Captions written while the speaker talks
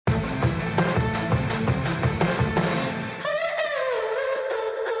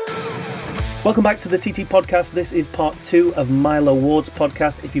Welcome back to the TT Podcast. This is part 2 of Milo Ward's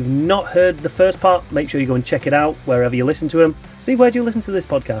podcast. If you've not heard the first part, make sure you go and check it out wherever you listen to him. Steve, where do you listen to this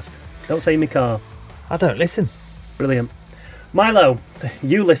podcast? Don't say in my car. I don't listen. Brilliant. Milo,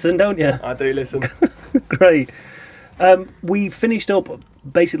 you listen, don't you? I do listen. Great. We finished up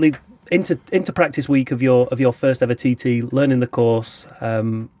basically into practice week of your first ever TT. Learning the course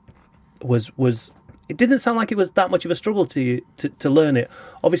was it didn't sound like it was that much of a struggle to you to learn it.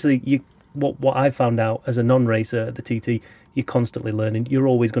 Obviously, what I found out as a non-racer at the TT, you're constantly learning. You're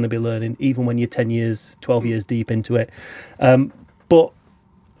always going to be learning, even when you're 10 years, 12 years deep into it. But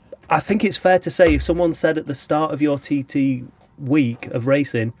I think it's fair to say if someone said at the start of your TT week of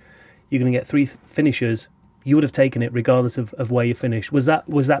racing, you're going to get 3 finishers, you would have taken it regardless of where you finished. Was that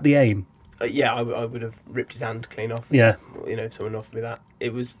the aim? Yeah, I would have ripped his hand clean off. Yeah. If someone offered me that.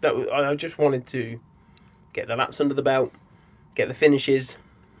 I just wanted to get the laps under the belt, get the finishes,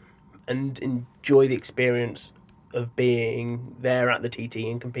 and enjoy the experience of being there at the TT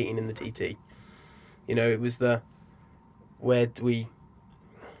and competing in the TT. It was the learning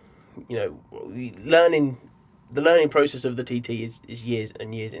process of the TT is years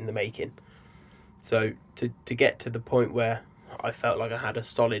and years in the making. So to get to the point where I felt like I had a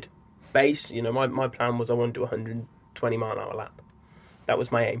solid base, my plan was I wanted to do a 120 mile an hour lap. That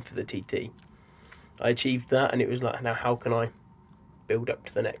was my aim for the TT. I achieved that, and it was like, now how can I build up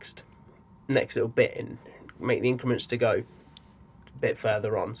to the next little bit and make the increments to go a bit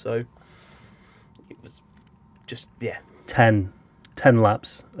further on. So it was just 10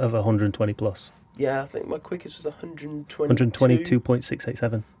 laps of 120 plus. Yeah, I think my quickest was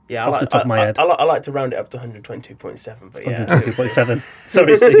 122.687. Yeah, off the top of my head. I like to round it up to 122.7, but yeah. 122.7.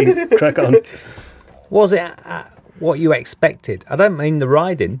 Sorry, Steve. Crack on. Was it what you expected? I don't mean the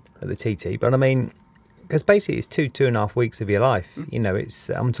riding at the TT, but I mean, because basically it's 2.5 weeks of your life.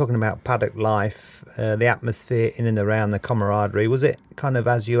 I'm talking about paddock life, the atmosphere in and around, the camaraderie. Was it kind of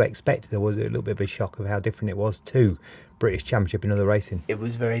as you expected, or was it a little bit of a shock of how different it was to British Championship and other racing? It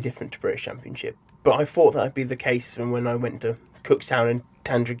was very different to British Championship, but I thought that'd be the case from when I went to Cookstown and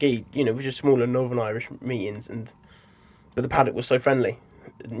Tandragee, which are smaller Northern Irish meetings, but the paddock was so friendly.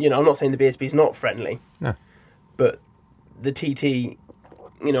 I'm not saying the BSB is not friendly, no, but the TT,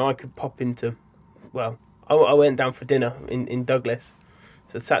 I could pop into. Well, I went down for dinner in Douglas,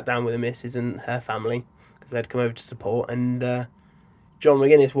 so I sat down with the missus and her family because they'd come over to support, and John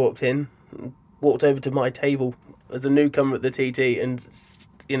McGuinness walked over to my table as a newcomer at the TT and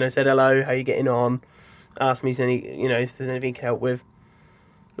said hello, how you getting on, asked me if there's anything I can help with,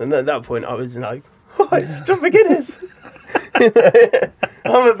 and at that point I was like, oh, it's John McGuinness.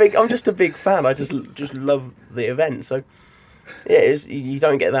 I'm just a big fan. I just love the event. So yeah, you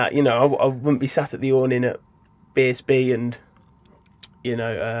don't get that. I wouldn't be sat at the awning at BSB and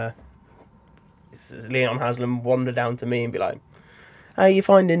Leon Haslam wander down to me and be like, how are you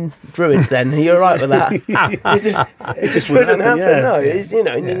finding Druids then? Are you alright with that? it just wouldn't happen. Yeah. No, it's,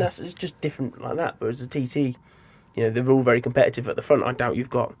 and it's just different like that. But as a TT, they're all very competitive at the front. I doubt you've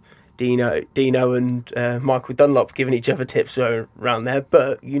got Dino and Michael Dunlop giving each other tips around there.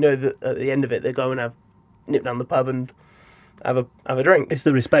 But that at the end of it, they go and nip down the pub and have a drink. It's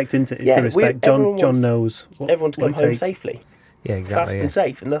the respect, isn't it? It's the respect. John knows everyone to come home safely. Yeah, exactly. Fast and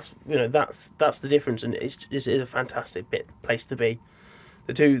safe, and that's the difference, and it's a fantastic place to be.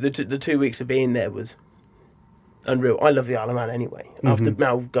 The 2 weeks of being there was unreal. I love the Isle of Man anyway. Mm-hmm. After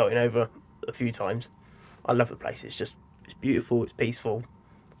now going over a few times, I love the place. It's beautiful. It's peaceful.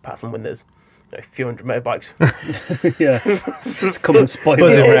 Apart from when there's a few hundred motorbikes, come and spoil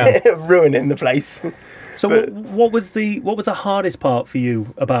it around, ruining the place. So what was the hardest part for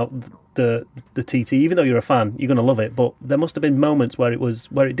you about the TT? Even though you're a fan, you're going to love it, but there must have been moments where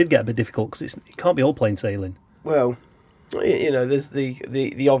it did get a bit difficult because it can't be all plain sailing. Well, there's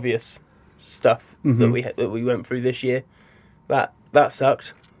the obvious stuff that we went through this year. That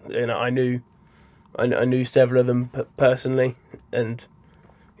sucked. I knew several of them personally, and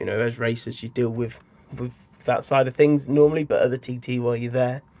as racers you deal with that side of things normally, but at the TT while you're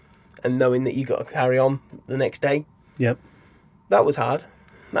there and knowing that you got to carry on the next day. Yep. That was hard.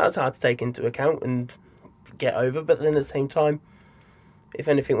 That was hard to take into account and get over, but then at the same time, if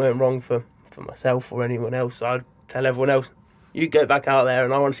anything went wrong for myself or anyone else, I'd tell everyone else, you go back out there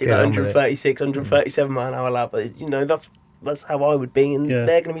and I want to see that 136, 137 mile an hour lap. That's how I would be, and they're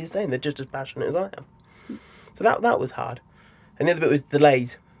going to be the same. They're just as passionate as I am. So that was hard. And the other bit was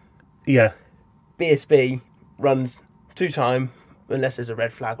delays. Yeah. BSB runs to time, unless there's a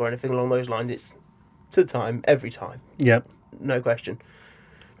red flag or anything along those lines. It's to time, every time. Yep. No question.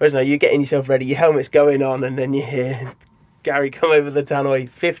 Whereas now you're getting yourself ready, your helmet's going on, and then you hear Gary come over the tannoy,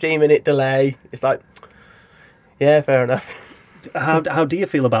 15-minute delay. It's like, yeah, fair enough. How do you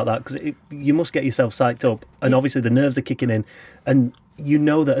feel about that? Because you must get yourself psyched up, and obviously the nerves are kicking in, and you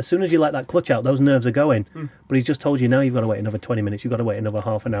know that as soon as you let that clutch out, those nerves are going. But he's just told you now you've got to wait another 20 minutes, you've got to wait another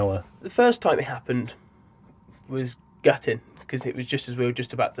half an hour. The first time it happened was gutting, because it was just as we were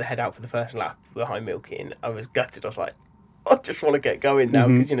just about to head out for the first lap behind Milky, and I was gutted. I was like, I just want to get going now,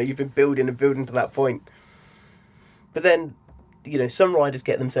 because you've been building and building to that point. But then, some riders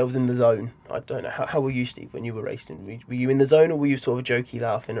get themselves in the zone. I don't know, how were you, Steve, when you were racing? Were you in the zone, or were you sort of jokey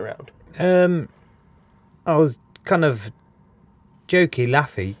laughing around? I was kind of jokey,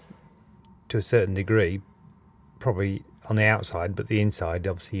 laughy to a certain degree, probably on the outside, but the inside,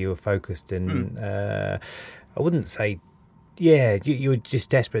 obviously, you were focused, and I wouldn't say, you were just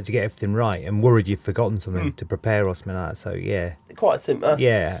desperate to get everything right and worried you'd forgotten something to prepare or something like that. So yeah, quite simple.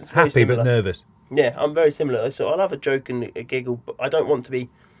 Happy similar. but nervous. Yeah, I'm very similar. So I'll have a joke and a giggle, but I don't want to be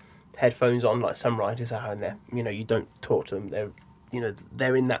headphones on like some riders are, and you don't talk to them.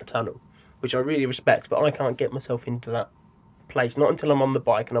 They're in that tunnel, which I really respect, but I can't get myself into that place, not until I'm on the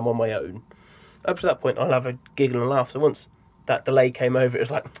bike and I'm on my own. Up to that point, I'll have a giggle and laugh. So once that delay came over, it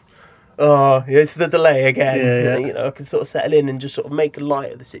was like, oh, it's the delay again. Yeah. I can sort of settle in and just sort of make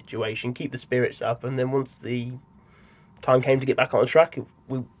light of the situation, keep the spirits up, and then once the time came to get back on the track,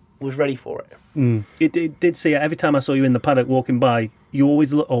 we was ready for it. It did see it every time I saw you in the paddock walking by. You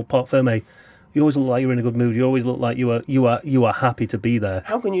always look, Parc Fermé. You always look like you were in a good mood. You always look like you were happy to be there.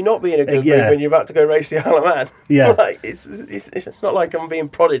 How can you not be in a good mood when you're about to go race the Isle of Man? Yeah, it's not like I'm being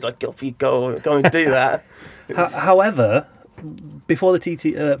prodded. Like, off you go and do that. However, before the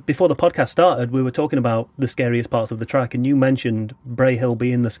podcast started, we were talking about the scariest parts of the track, and you mentioned Bray Hill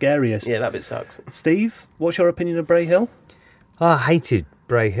being the scariest. Yeah, that bit sucks. Steve, what's your opinion of Bray Hill? I hated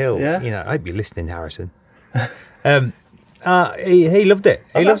Bray Hill. Yeah? I hope you're listening, Harrison. He loved it.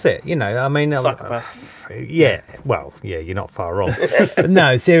 He loves it. I mean, Psychopath. You're not far wrong.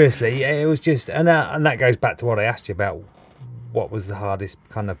 No, seriously, it was just, and that goes back to what I asked you about. What was the hardest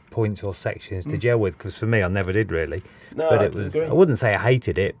kind of points or sections to gel with? Because for me, I never did really. No, but I it was. agree. I wouldn't say I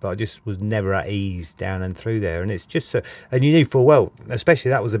hated it, but I just was never at ease down and through there. And it's just so. And you knew full well,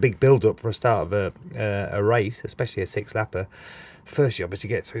 especially that was a big build-up for a start of a race, especially a six-lapper. First, you obviously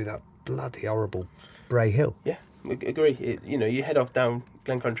get through that bloody horrible Bray Hill. Yeah, I agree. You head off down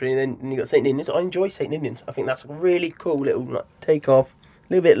Glen Country, and then you got St Ninians. I enjoy St Ninians. I think that's a really cool little take off,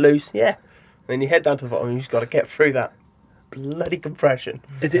 a little bit loose. Yeah, and then you head down to the bottom, and you just got to get through that bloody compression.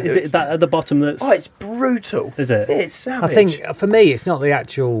 Is it that at the bottom that's... Oh, it's brutal. Is it? It's savage. I think for me, it's not the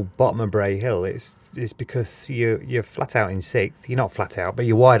actual bottom of Bray Hill. It's because you're flat out in sixth. You're not flat out, but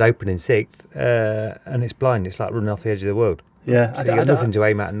you're wide open in sixth, and it's blind. It's like running off the edge of the world. Yeah, so you got nothing to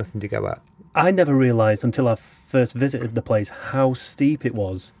aim at and nothing to go at. I never realised until I first visited the place how steep it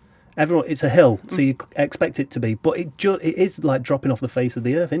was. It's a hill, so you expect it to be, but it is like dropping off the face of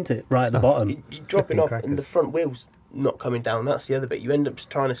the earth, isn't it? Right at the bottom. You're dropping off, and the front wheel's not coming down. That's the other bit. You end up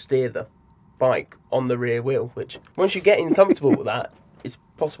trying to steer the bike on the rear wheel, which once you get in comfortable with that, it's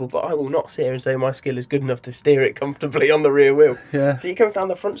possible. But I will not sit here and say my skill is good enough to steer it comfortably on the rear wheel. Yeah. So you come down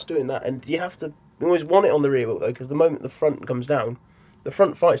the front's doing that, and you have to. You always want it on the rear wheel though, because the moment the front comes down, the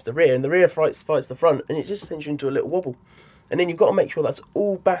front fights the rear, and the rear fights the front, and it just sends you into a little wobble. And then you've got to make sure that's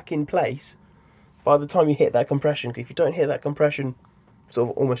all back in place by the time you hit that compression. Because if you don't hit that compression sort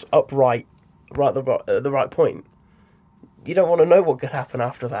of almost upright, right at the right point, you don't want to know what could happen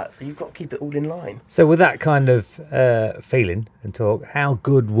after that. So you've got to keep it all in line. So with that kind of feeling and talk, how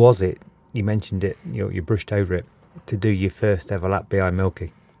good was it? You mentioned it, you brushed over it, to do your first ever lap behind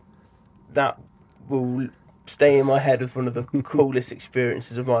Milky. That will stay in my head as one of the coolest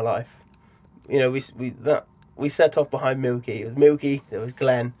experiences of my life. We set off behind Milky. It was Milky, there was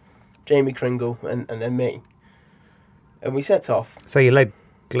Glenn, Jamie Kringle, and then me. And we set off. So you led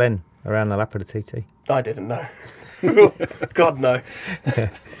Glenn around the lap of the TT? I didn't know. God, no.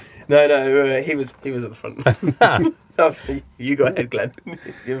 No, he was at the front. You go ahead, Glenn.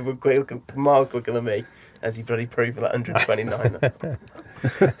 You were miles quicker than me, as you bloody proved for that 129.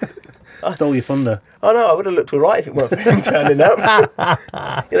 Stole your thunder. Oh no, I would have looked all right if it weren't for him turning up.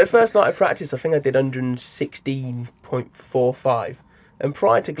 First night of practice, I think I did 116.45. And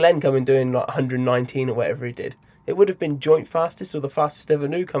prior to Glenn coming doing like 119 or whatever he did, it would have been joint fastest or the fastest ever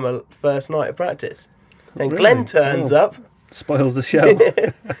newcomer first night of practice. And really? Glenn turns up. Spoils the show.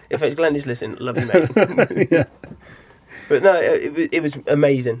 If Glenn is listening, love you, mate. Yeah. But no, it was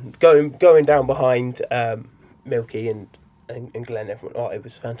amazing. Going down behind Milky and Glenn, everyone. Oh, it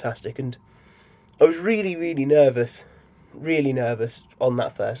was fantastic. And I was really, really nervous on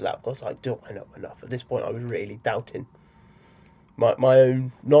that first lap. I was like, do I know enough? At this point, I was really doubting my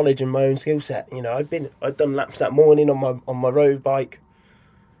own knowledge and my own skill set. You know, I'd done laps that morning on my road bike.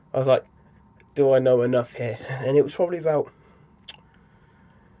 I was like, do I know enough here? And it was probably about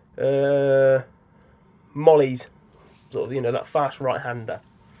Molly's, sort of, you know, that fast right-hander.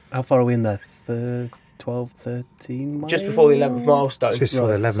 How far are we in there? 12, 13 miles? Just before the 11th milestone. Just for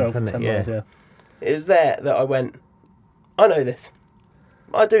the 11th, isn't it? 10 Yeah. miles, yeah. It was there that I went, I know this.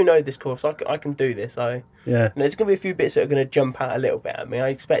 I do know this course. I can do this. Yeah. And there's going to be a few bits that are going to jump out a little bit at me. I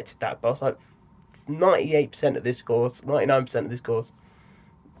expected that, but I was like, 98% of this course, 99% of this course,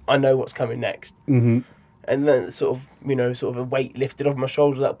 I know what's coming next. Mm-hmm. And then sort of a weight lifted off my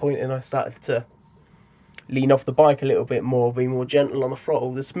shoulders at that point, and I started to lean off the bike a little bit more, be more gentle on the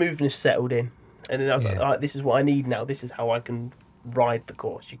throttle. The smoothness settled in. And then I was like, all right, this is what I need now. This is how I can ride the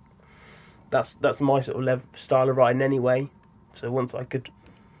course. That's my sort of style of riding anyway. So once I could,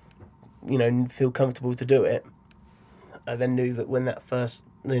 you know, feel comfortable to do it, I then knew that when that first,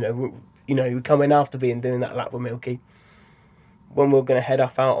 you know, coming after doing that lap with Milky, when we were going to head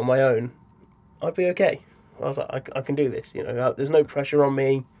off out on my own, I'd be okay. I was like, I can do this. You know, there's no pressure on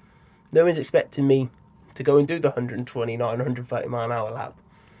me. No one's expecting me to go and do the 129, 130 mile an hour lap.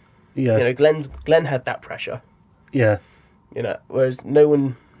 Yeah. You know, Glenn had that pressure. Yeah. You know, whereas no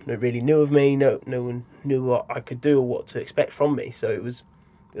one really knew of me. No one knew what I could do or what to expect from me. So it was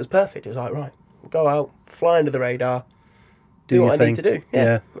perfect. It was like, right, go out, fly under the radar, do what I need to do.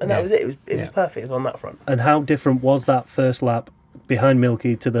 Yeah. And that was it. It was perfect. It was on that front. And how different was that first lap behind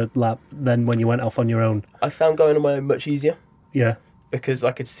Milky to the lap then when you went off on your own? I found going on my own much easier. Yeah. Because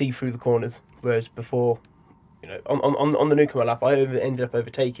I could see through the corners, whereas before, you know, on the newcomer lap, I ended up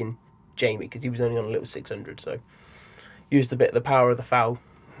overtaking Jamie because he was only on a little 600. So used a bit of the power of the foul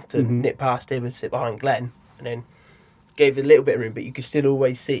to nip past him and sit behind Glenn, and then gave a little bit of room, but you could still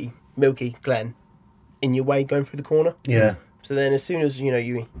always see Milky, Glenn in your way going through the corner. Yeah. So then as soon as, you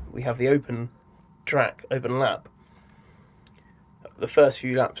know, we have the open track, open lap, the first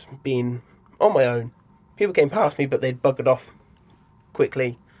few laps being on my own, people came past me, but they'd buggered off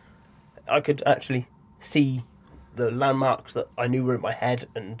quickly. I could actually see the landmarks that I knew were in my head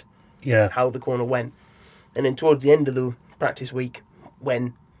and how the corner went. And then towards the end of the practice week,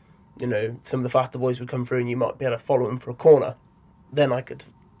 when, you know, some of the faster boys would come through and you might be able to follow them for a corner, then I could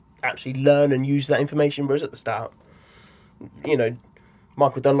actually learn and use that information. Whereas at the start, you know,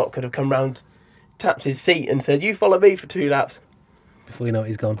 Michael Dunlop could have come round, tapped his seat and said, you follow me for 2 laps. Before you know it,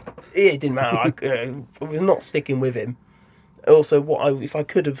 he's gone. It didn't matter. I was not sticking with him. Also, if I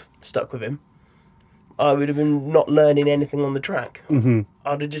could have stuck with him, I would have been not learning anything on the track. Mm-hmm.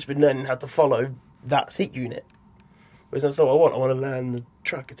 I'd have just been learning how to follow that seat unit. Whereas that's what I want. I want to learn the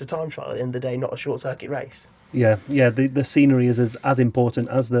track. It's a time trial at the end of the day, not a short circuit race. Yeah. The scenery is as important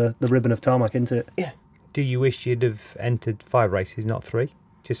as the ribbon of tarmac, isn't it? Yeah. Do you wish you'd have entered 5 races, not 3,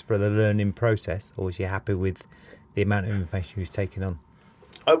 just for the learning process, or was you happy with the amount of information you was taking on?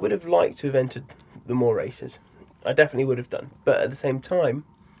 I would have liked to have entered the more races. I definitely would have done. But at the same time,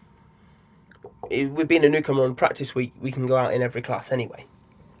 with being a newcomer on practice week, we can go out in every class anyway.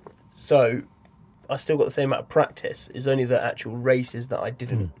 So I still got the same amount of practice. It's only the actual races that I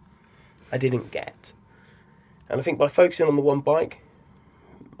didn't get. And I think by focusing on the one bike,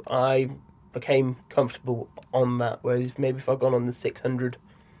 I became comfortable on that. Whereas maybe if I'd gone on the 600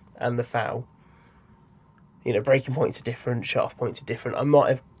 and the FOW, you know, braking points are different, shut-off points are different, I might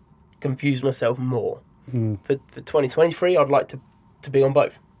have confused myself more. For 2023, I'd like to be on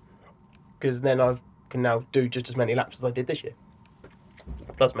both, because then I can now do just as many laps as I did this year,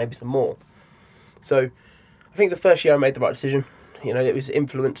 plus maybe some more. So I think the first year I made the right decision. You know, it was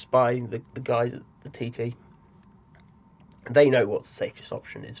influenced by the guys at the TT. They know what the safest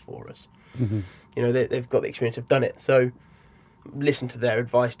option is for us. Mm-hmm. You know, they've got the experience, have done it. So listen to their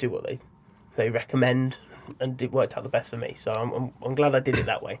advice, do what they recommend, and it worked out the best for me. So I'm glad I did it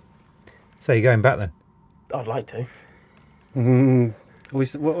that way. So you're going back then? I'd like to.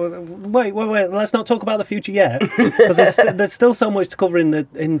 Wait. Let's not talk about the future yet, because there's still so much to cover in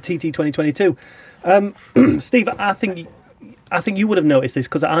TT 2022. Steve, I think you would have noticed this,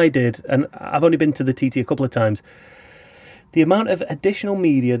 because I did, and I've only been to the TT a couple of times. The amount of additional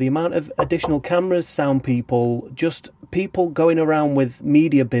media, the amount of additional cameras, sound people, just people going around with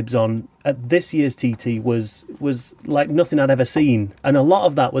media bibs on at this year's TT was like nothing I'd ever seen. And a lot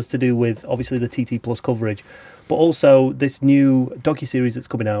of that was to do with, obviously, the TT Plus coverage, but also this new docuseries that's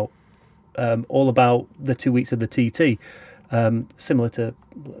coming out, all about the 2 weeks of the TT, similar to,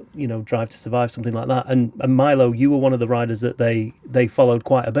 you know, Drive to Survive, something like that. And Milo, you were one of the riders that they followed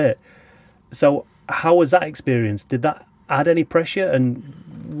quite a bit. So how was that experience? Did that add any pressure, and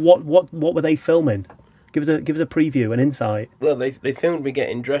what were they filming? Give us a preview, an insight. Well, they filmed me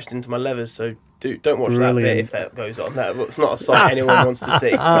getting dressed into my leathers, so don't watch that Brilliant. bit if that goes on. It's not a sight anyone wants to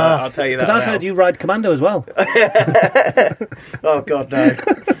see. I'll tell you that. Because I've now. heard you ride commando as well. Oh God, no!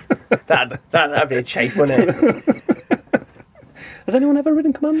 That'd be a chafe, wouldn't it? Has anyone ever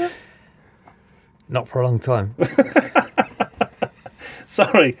ridden commando? Not for a long time.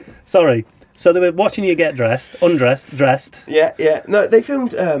 Sorry. So they were watching you get undressed, dressed. Yeah. No, they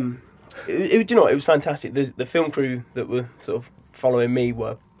filmed. Do you know what? It was fantastic. The film crew that were sort of following me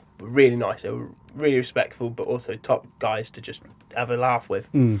were really nice. They were really respectful, but also top guys to just have a laugh with.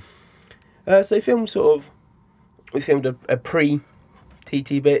 So they filmed we filmed a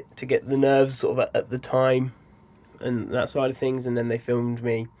pre-TT bit to get the nerves sort of at the time and that side of things, and then they filmed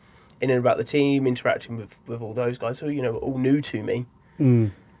me in and about the team, interacting with all those guys who, were all new to me.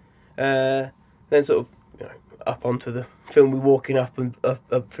 Then sort of, up onto the film, we walking up and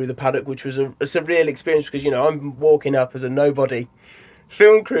up through the paddock, which was a surreal experience because, I'm walking up as a nobody.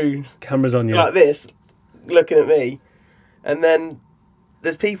 Film crew, Cameras on you. like this, looking at me, and then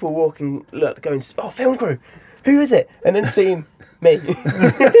there's people walking, going, "Oh, film crew, who is it?" And then seeing me,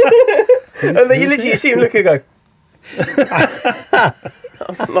 and then you literally see him look and go,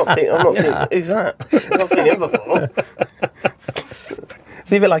 I'm not seeing. Who's that? I've not seen him before.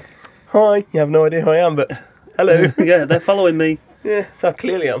 It's either like, "Hi," you have no idea who I am, but hello. Yeah, they're following me. Yeah,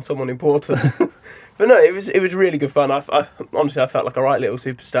 clearly I'm someone important. But no, it was really good fun. I honestly, I felt like a right little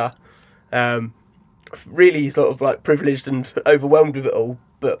superstar. Really sort of like privileged and overwhelmed with it all.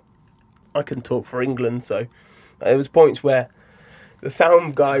 But I couldn't talk for England, so there was points where the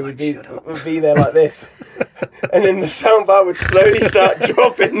sound guy would be there like this, and then the sound bar would slowly start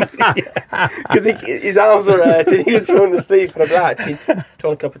dropping because his arms are hurting. He was falling asleep, and I'd be like, "Do you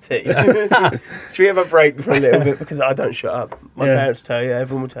want a cup of tea? Should we have a break for a little bit?" Because I don't shut up. My parents tell you,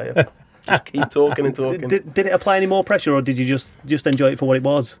 everyone will tell you. Just keep talking and talking. Did it apply any more pressure, or did you just enjoy it for what it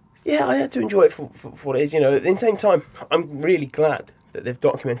was? Yeah, I had to enjoy it for what it is. At the same time, I'm really glad that they've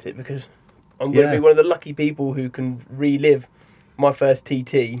documented it because I'm going to be one of the lucky people who can relive my first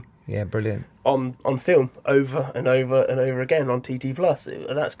TT. Yeah, brilliant. On film over and over and over again on TT Plus.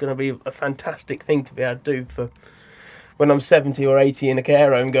 That's going to be a fantastic thing to be able to do for when I'm 70 or 80 in a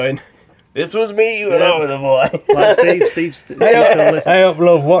care home going, "This was me when I was a boy." Like Steve's still Hey up,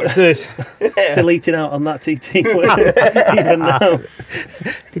 love, watch this. still eating out on that TT even now.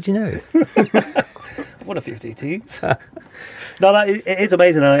 Did you notice? I've won a few TTs. No, it is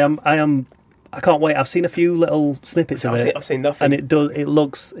amazing. I can't wait. I've seen a few little snippets of it. I've seen nothing, and it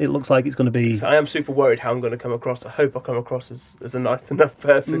looks like it's going to be. So I am super worried how I'm going to come across. I hope I come across as a nice enough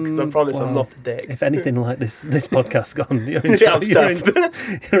person because I promise I'm not a dick. If anything like this podcast's gone, you're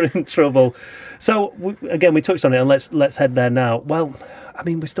in trouble. So again, we touched on it, and let's head there now. Well, I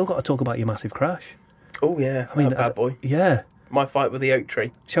mean, we still got to talk about your massive crash. Oh yeah, I mean, bad boy. Yeah. My fight with the oak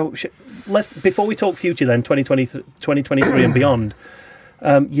tree. Let's before we talk future then 2023 and beyond.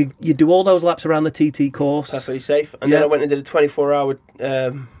 You do all those laps around the TT course. Perfectly safe. And then I went and did a 24-hour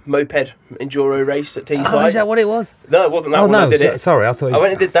moped enduro race at Teesside. Oh, is that what it was? No, it wasn't that one. I did it. Sorry, I thought I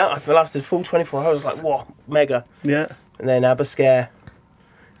went and did that. I lasted full 24 hours. Like, what? Mega. Yeah. And then Aberskare.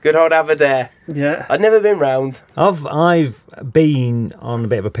 Good old Aberdare. Yeah. I'd never been round. I've been on a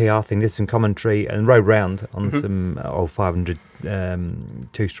bit of a PR thing, did some commentary and rode round on some 500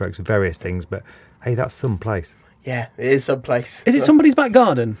 two-strokes of various things, but hey, that's some place. Yeah, it is some place. Is it somebody's back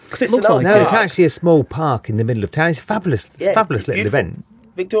garden? Because it looks like No, it. it's actually a small park in the middle of town. It's fabulous. It's a fabulous little beautiful. event.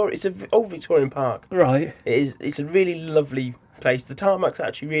 It's an old Victorian park. Right. It's a really lovely place. The tarmac's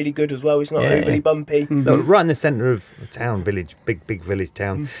actually really good as well. It's not overly bumpy. Look, right in the centre of a town, village, big village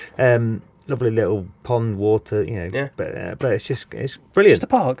town. Lovely little pond, water, but it's brilliant. Just a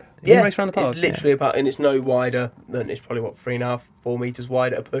park. Yeah, race around the park. It's literally a park, and it's no wider than it's probably 3.5, 4 metres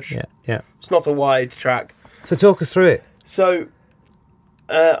wide at a push. Yeah. It's not a wide track. So talk us through it. So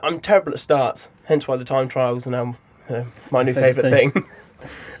I'm terrible at starts, hence why the time trials are now my new favourite thing.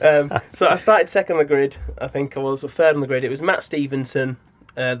 So I started second on the grid. I think I was third on the grid. It was Matt Stevenson,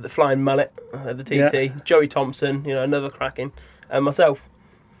 the flying mullet at the TT, Joey Thompson, another cracking, and myself.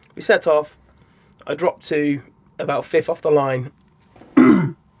 We set off. I dropped to about fifth off the line,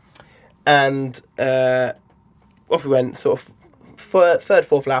 and off we went. Sort of third,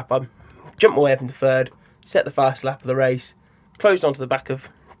 fourth lap. I jumped my way up into third, set the fast lap of the race, closed onto the back of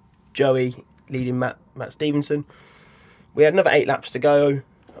Joey, leading Matt Stevenson. We had another 8 laps to go.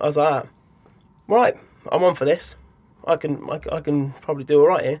 I was like, right, I'm on for this. I can probably do all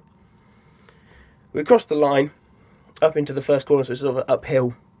right here. We crossed the line up into the first corner, so it's sort of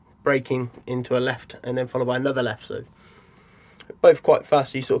uphill, braking into a left and then followed by another left. So both quite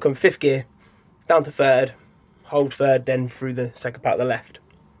fast. So you sort of come fifth gear, down to third, hold third, then through the second part of the left.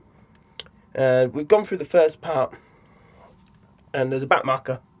 We've gone through the first part, and there's a back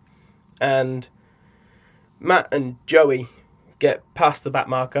marker, and Matt and Joey get past the back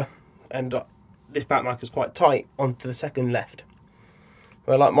marker, and this back marker is quite tight onto the second left.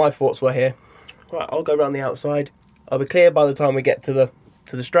 Well, like my thoughts were here, right, I'll go around the outside. I'll be clear by the time we get to the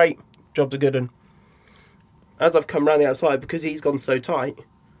straight. Job's a good one. As I've come around the outside, because he's gone so tight,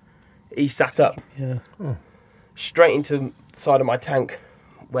 he sat up. Yeah. Straight into the side of my tank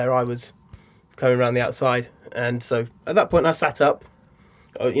where I was coming around the outside. And so at that point I sat up.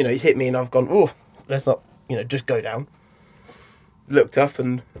 He's hit me and I've gone, oh, let's not, just go down. Looked up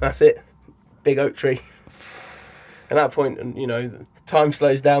and that's it. Big oak tree. At that point, time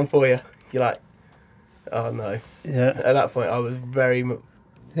slows down for you. You're like, oh no. Yeah. At that point I was very...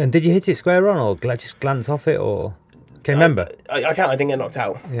 And did you hit it square on, or just glance off it, or can you remember? I can't. I didn't get knocked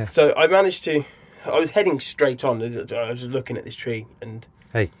out. Yeah. So I managed to. I was heading straight on. I was just looking at this tree, and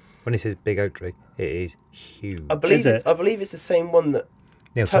Hey, when he says big oak tree, it is huge. I believe Is it? I believe it's the same one that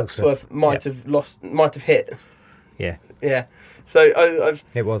Neil Tuxworth might have hit. Yeah, Yeah. So I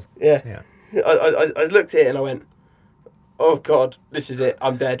it was. yeah. Yeah. I looked at it and I went, oh God, this is it.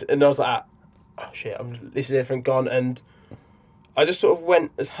 I'm dead. And I was like, oh shit, this is it and gone. And I just sort of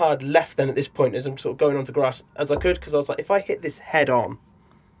went as hard left then at this point as I'm sort of going onto grass as I could, because I was like, if I hit this head on,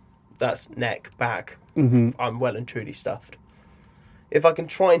 that's neck, back. Mm-hmm. I'm well and truly stuffed. If I can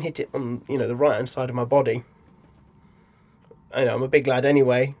try and hit it on, the right hand side of my body, I'm a big lad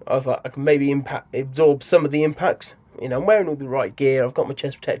anyway. I was like, I can maybe absorb some of the impacts. I'm wearing all the right gear. I've got my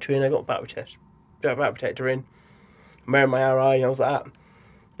chest protector in. I've got back protector in. I'm wearing my RI. And I was like,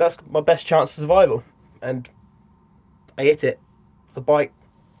 that's my best chance of survival. And I hit it. The bike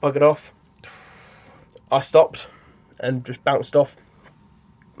buggered off. I stopped and just bounced off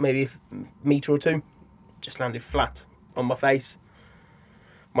maybe a metre or two. Just landed flat on my face.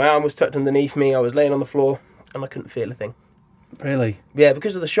 My arm was tucked underneath me. I was laying on the floor and I couldn't feel a thing. Really? Yeah,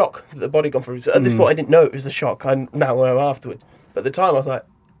 because of the shock that the body gone through. So at this point I didn't know it was the shock. I now know afterwards. But at the time I was like,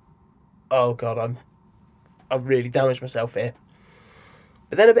 oh God, I've really damaged myself here.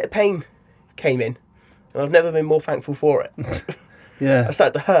 But then a bit of pain came in and I've never been more thankful for it. Yeah. I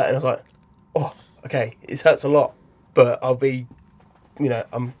started to hurt and I was like, oh, okay, it hurts a lot, but I'll be,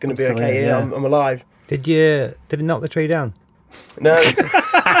 I'm going to be still okay here, here. yeah. I'm alive. Did it knock the tree down? No,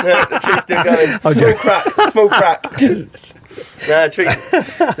 the tree's still going. Small crack. No,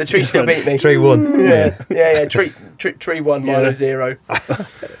 the tree still beat me. Tree won. Yeah. Tree won, Milo 0.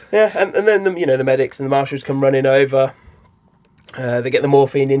 Yeah, and then the medics and the marshals come running over. They get the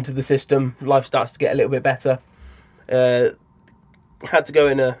morphine into the system. Life starts to get a little bit better. Had to go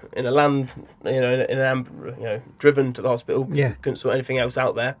in a land, driven to the hospital. Yeah. Couldn't sort anything else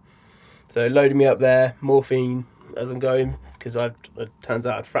out there. So loading me up there, morphine as I'm going, because it turns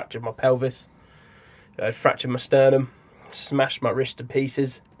out I'd fractured my pelvis. I'd fractured my sternum, smashed my wrist to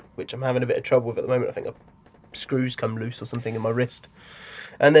pieces, which I'm having a bit of trouble with at the moment. I think screws come loose or something in my wrist.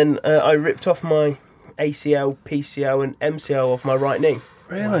 And then I ripped off my ACL, PCL and MCL off my right knee.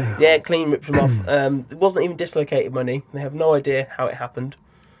 Really? Yeah, clean ripped them off. It wasn't even dislocated my knee. They have no idea how it happened.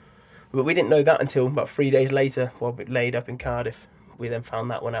 But we didn't know that until about 3 days later while we laid up in Cardiff. We then found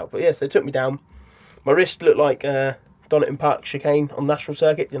that one out. But yeah, so they took me down. My wrist looked like Donington Park chicane on National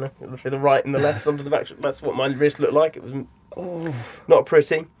Circuit, for the right and the left onto the back. That's what my wrist looked like. It was not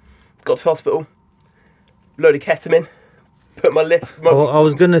pretty. Got to hospital. Load of ketamine. Put my lift. Well, I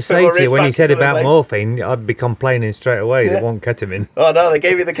was going to say to you, when you said about legs. morphine, I'd be complaining straight away. Yeah. They want ketamine. Oh no, they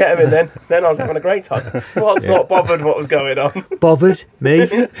gave me the ketamine then. Then I was having a great time. I was not bothered what was going on. Bothered? Me?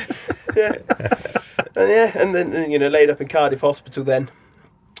 Yeah. And then, laid up in Cardiff Hospital then.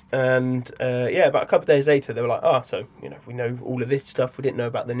 And, about a couple of days later, they were like, so, we know all of this stuff. We didn't know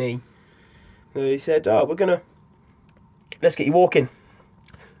about the knee. And they said, let's get you walking.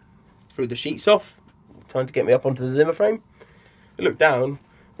 Threw the sheets off, trying to get me up onto the Zimmer frame. I looked down,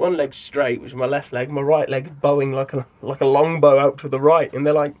 one leg's straight, which is my left leg. My right leg's bowing like a longbow out to the right. And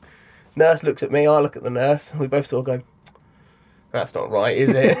they're like, nurse looks at me, I look at the nurse. And we both sort of go, that's not right,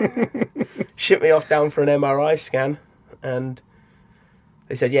 is it? Shipped me off down for an MRI scan. And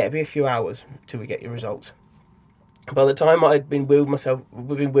they said, yeah, it'll be a few hours till we get your results. By the time we'd been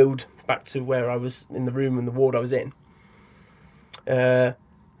wheeled back to where I was in the room and the ward I was in, the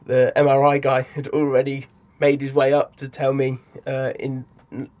MRI guy had already made his way up to tell me, in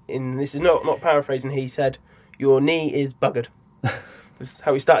this is not paraphrasing, he said, your knee is buggered. That's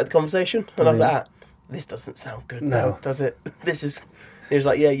how we started the conversation. And I was like, this doesn't sound good now, does it? He was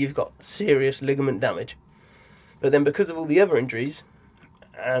like, yeah, you've got serious ligament damage. But then because of all the other injuries,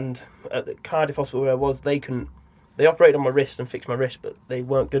 and at the Cardiff Hospital where I was, they operated on my wrist and fixed my wrist, but they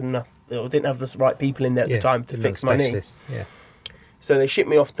weren't good enough, or didn't have the right people in there at the time to fix my knee. Yeah. So they shipped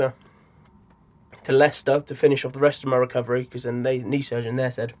me off to Leicester to finish off the rest of my recovery, because then the knee surgeon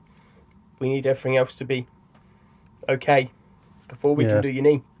there said, we need everything else to be okay before we can do your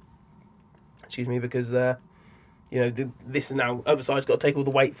knee. Excuse me, because this now other side's got to take all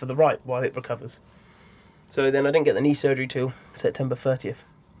the weight for the right while it recovers. So then I didn't get the knee surgery till September 30th.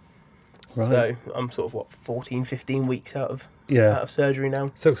 Right. So I'm sort of 14, 15 weeks out of surgery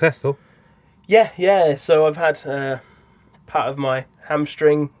now. Successful. Yeah. So I've had part of my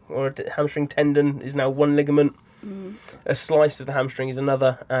hamstring tendon is now one ligament. A slice of the hamstring is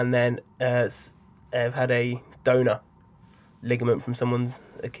another, and then I've had a donor ligament from someone's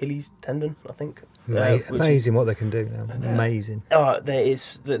Achilles tendon, I think. Amazing what they can do now. Amazing. There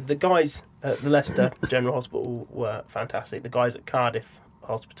is the guys at the Leicester General Hospital were fantastic. The guys at Cardiff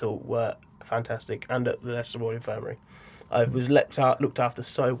Hospital were fantastic, and at the Leicester Royal Infirmary, I was looked after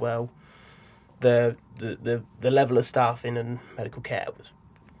so well. The level of staffing and medical care was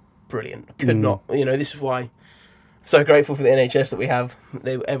brilliant. Could not, this is why I'm so grateful for the NHS that we have.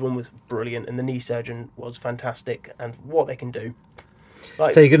 Everyone was brilliant, and the knee surgeon was fantastic, and what they can do.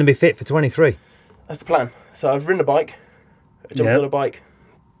 So you're going to be fit for 23? That's the plan. So I've ridden a bike. I jumped on a bike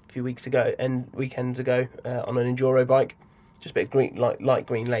a few weekends ago, on an enduro bike. Just a bit of green, light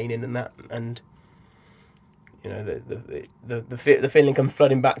green laning and that, and the feeling comes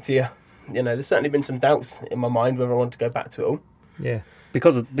flooding back to you. There's certainly been some doubts in my mind whether I want to go back to it all. Yeah,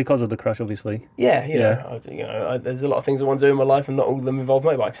 because of the crash, obviously. Yeah, there's a lot of things I want to do in my life, and not all of them involve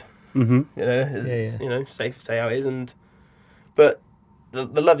motorbikes. Mm-hmm. Say how it is, but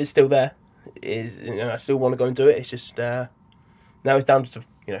the love is still there. I still want to go and do it. It's just now it's down to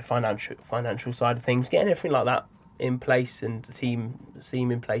financial side of things, getting everything like that in place and the team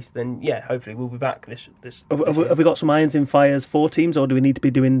in place. Then hopefully we'll be back this have we got some irons in fires for teams, or do we need to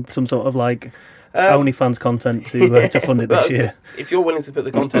be doing some sort of OnlyFans content to fund it this year? If you're willing to put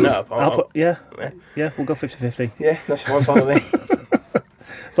the content up, I'll put, we'll go 50-50. Yeah, that's fine with me.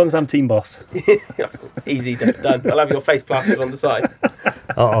 As long as I'm team boss. Easy done. I'll have your face plastered on the side.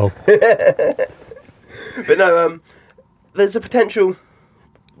 Uh-oh. But no, there's a potential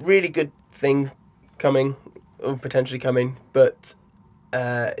really good thing coming, or potentially coming, but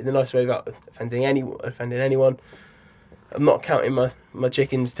in the nice way without offending anyone. I'm not counting my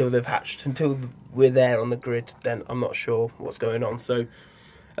chickens till they've hatched. Until we're there on the grid, then I'm not sure what's going on. So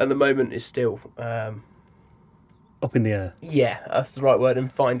at the moment it's still up in the air. Yeah, that's the right word.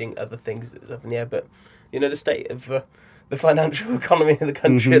 And finding other things up in the air, but the state of the financial economy of the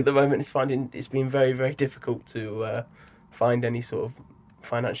country at the moment it's been very, very difficult to find any sort of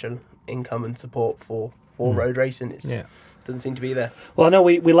financial income and support for road racing. Doesn't seem to be there. Well, I know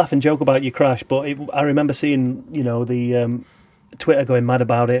we laugh and joke about your crash, but I remember seeing the Twitter going mad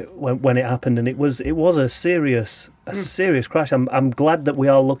about it when it happened, and it was a serious crash. I'm glad that we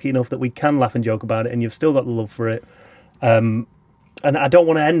are lucky enough that we can laugh and joke about it, and you've still got the love for it. And I don't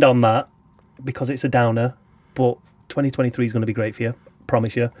want to end on that because it's a downer, but 2023 is going to be great for you,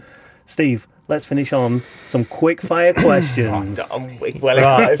 promise you. Steve, let's finish on some quick fire questions. I'm well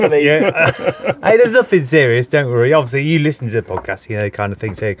excited for these. Hey, there's nothing serious, don't worry. Obviously, you listen to the podcast, kind of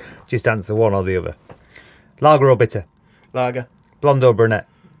thing, so just answer one or the other. Lager or bitter? Lager. Blonde or brunette?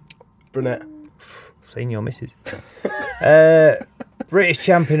 Brunette. Seen your missus. British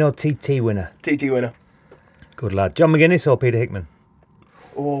champion or TT winner? TT winner. Good lad. John McGuinness or Peter Hickman?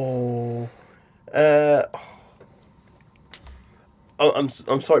 I'm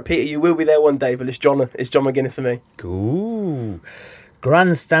sorry, Peter. You will be there one day, but it's John McGuinness for me. Cool.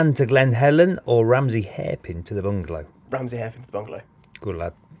 Grandstand to Glen Helen or Ramsey hairpin to the bungalow? Ramsey hairpin to the bungalow. Good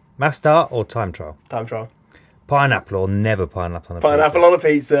lad. Mass start or time trial? Time trial. Pineapple or never pineapple on a pizza? Pineapple on a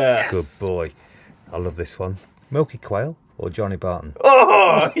pizza. Good boy. I love this one. Milky Quail or Johnny Barton?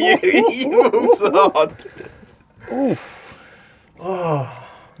 Oh, you sod. Oof. Oh.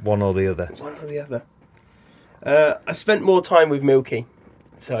 One or the other? One or the other. I spent more time with Milky,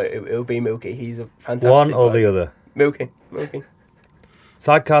 so it'll be Milky. He's a fantastic one or guy. the other? Milky.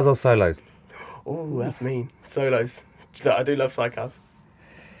 Sidecars or solos? Oh, that's mean. Solos. I do love sidecars.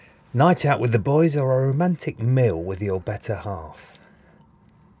 Night out with the boys or a romantic meal with your better half?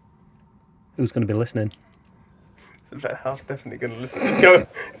 Who's going to be listening? The better half definitely going to listen. Let's go.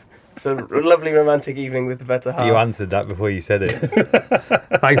 It's a lovely romantic evening with the better half. You answered that before you said it.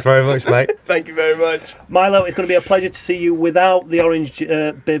 Thanks very much, mate. Thank you very much. Milo, it's going to be a pleasure to see you without the orange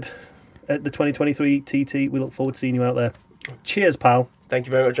bib at the 2023 TT. We look forward to seeing you out there. Cheers, pal. Thank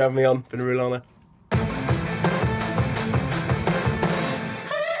you very much for having me on. Been a real honour.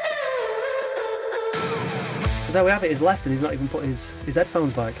 So there we have it. He's left and he's not even put his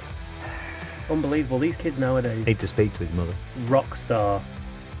headphones back. Unbelievable. These kids nowadays. Need to speak to his mother. Rock star.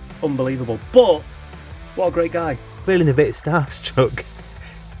 Unbelievable. But what a great guy. Feeling a bit starstruck.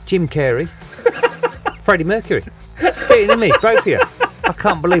 Jim Carrey. Freddie Mercury. Spitting at me, both of you. I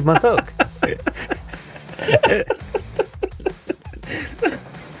can't believe my luck.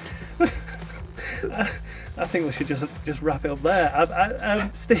 I think we should just wrap it up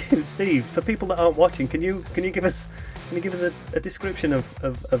there. Steve, for people that aren't watching, can you give us a description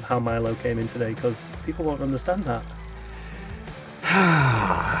of how Milo came in today? Because people won't understand that.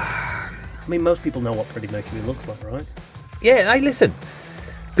 I mean, most people know what Freddie Mercury looks like, right? Yeah, hey, listen.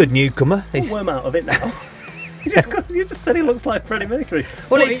 Good newcomer. We'll worm out of it now. You just said he looks like Freddie Mercury.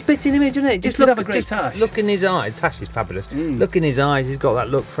 Well, it's spitting image, isn't it? Just have a great tash. Look in his eyes. Tash is fabulous. Look in his eyes. He's got that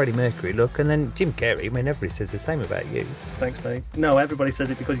look, Freddie Mercury look. And then Jim Carrey. I mean, everybody says the same about you. Thanks, mate. No, everybody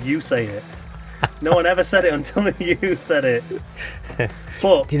says it because you say it. No one ever said it until you said it.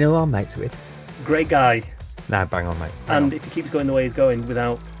 But do you know who I'm mates with? Great guy. No, bang on, mate. And if he keeps going the way he's going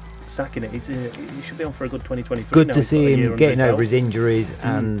without sacking it, he should be on for a good 2023. Good now. to see him getting over his injuries,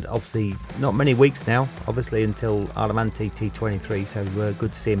 Mm. and obviously not many weeks now, obviously until Ironman TT23. So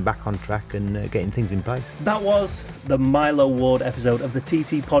good to see him back on track and getting things in place. That was the Milo Ward episode of the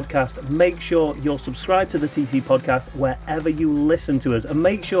TT Podcast. Make sure you're subscribed to the TT Podcast wherever you listen to us, and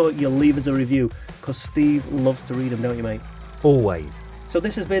make sure you leave us a review because Steve loves to read them, don't you, mate? Always. So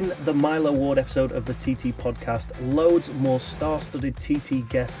this has been the Milo Ward episode of the TT Podcast. Loads more star-studded TT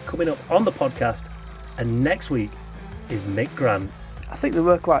guests coming up on the podcast. And next week is Mick Grant. I think they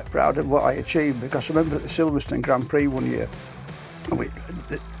were quite proud of what I achieved, because I remember at the Silverstone Grand Prix one year,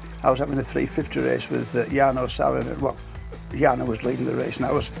 I was having a 350 race with Jarno Sarin. Well, Jarno was leading the race and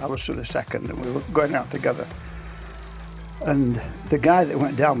I was sort of second, and we were going out together. And the guy that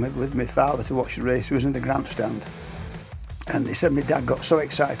went down with my father to watch the race was in the grandstand. And he said my dad got so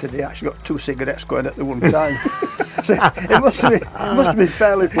excited he actually got 2 cigarettes going at the one time. So it must have been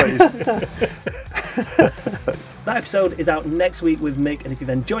fairly pleased. That episode is out next week with Mick, and if you've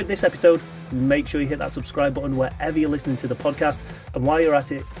enjoyed this episode, make sure you hit that subscribe button wherever you're listening to the podcast. And while you're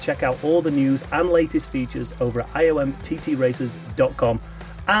at it, check out all the news and latest features over at iomttracers.com.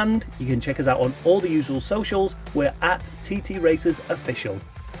 And you can check us out on all the usual socials. We're at TT Racers Official.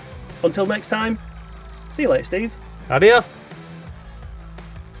 Until next time, see you later, Steve. Adios.